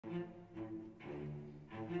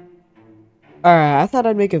Alright, I thought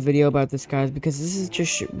I'd make a video about this, guys, because this is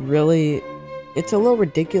just really... It's a little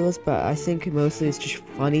ridiculous, but I think mostly it's just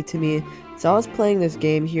funny to me. So I was playing this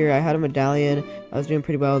game here, I had a medallion, I was doing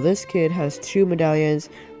pretty well. This kid has 2 medallions,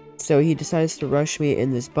 so he decides to rush me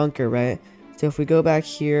in this bunker, right? So if we go back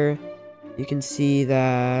here, you can see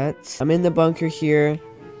that I'm in the bunker here.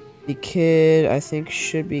 The kid, I think,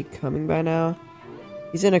 should be coming by now.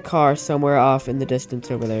 He's in a car somewhere off in the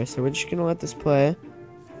distance over there, so we're just gonna let this play.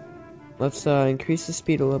 Let's increase the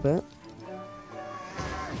speed a little bit.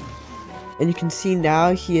 And you can see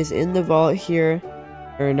now he is in the vault here.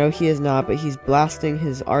 Or no, he is not, but he's blasting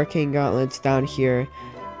his arcane gauntlets down here.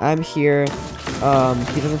 I'm here.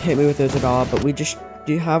 He doesn't hit me with those at all, but we just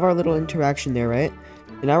do have our little interaction there, right?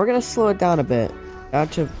 And now we're gonna slow it down a bit. Down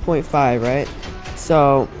to 0.5, right?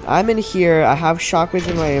 So, I'm in here. I have shockwaves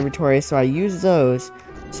in my inventory, so I use those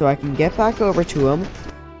so I can get back over to him.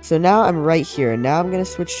 So now I'm right here. Now I'm going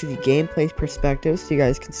to switch to the gameplay perspective so you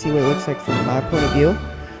guys can see what it looks like from my point of view.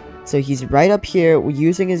 So he's right up here. We're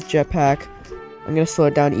using his jetpack. I'm going to slow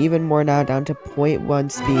it down even more now, down to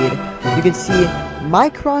 0.1 speed. You can see my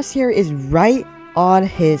crosshair is right on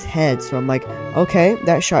his head. So I'm like, okay,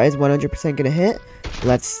 that shot is 100% going to hit.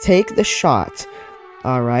 Let's take the shot.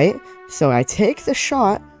 Alright, so I take the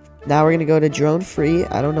shot. Now we're gonna go to drone free.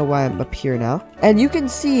 I don't know why I'm up here now. And you can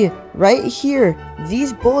see right here,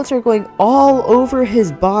 these bullets are going all over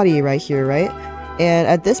his body right here, right? And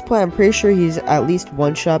at this point, I'm pretty sure he's at least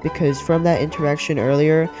one shot because from that interaction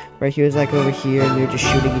earlier, where he was like over here and we were just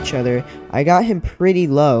shooting each other, I got him pretty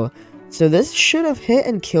low. So this should have hit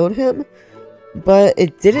and killed him, but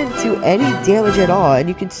it didn't do any damage at all. And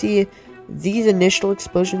you can see these initial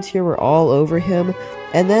explosions here were all over him.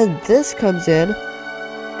 And then this comes in,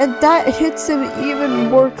 and that hits him even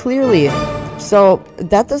more clearly. So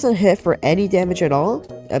that doesn't hit for any damage at all.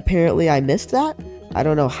 Apparently I missed that. I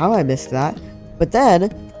don't know how I missed that. But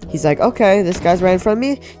then he's like, okay, this guy's right in front of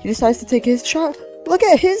me. He decides to take his shot. Look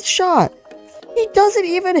at his shot. He doesn't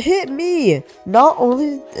even hit me. Not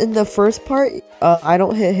only in the first part, I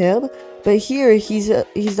don't hit him, but here he's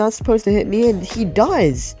not supposed to hit me, and he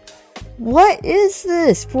does. What is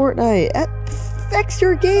this, Fortnite? Fix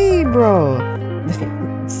your game, bro.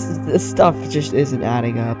 This stuff just isn't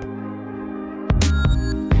adding up.